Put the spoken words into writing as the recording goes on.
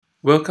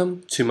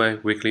Welcome to my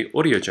weekly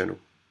audio journal.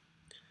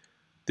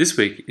 This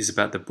week is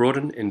about the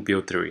Broaden and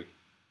Build theory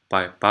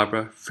by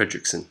Barbara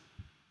Fredrickson.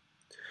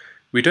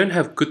 We don't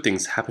have good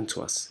things happen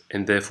to us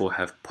and therefore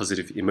have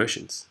positive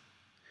emotions.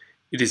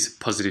 It is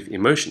positive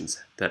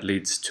emotions that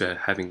leads to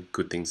having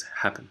good things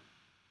happen.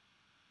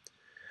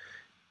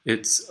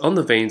 It's on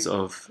the veins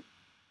of,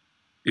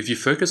 if you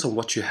focus on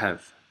what you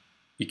have,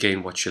 you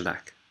gain what you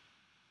lack.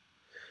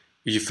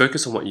 If you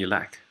focus on what you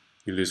lack,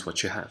 you lose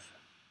what you have.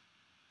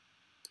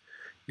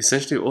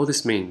 Essentially, all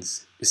this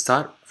means is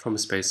start from a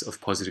space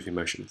of positive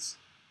emotions.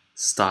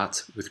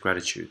 Start with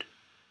gratitude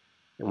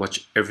and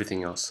watch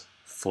everything else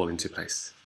fall into place.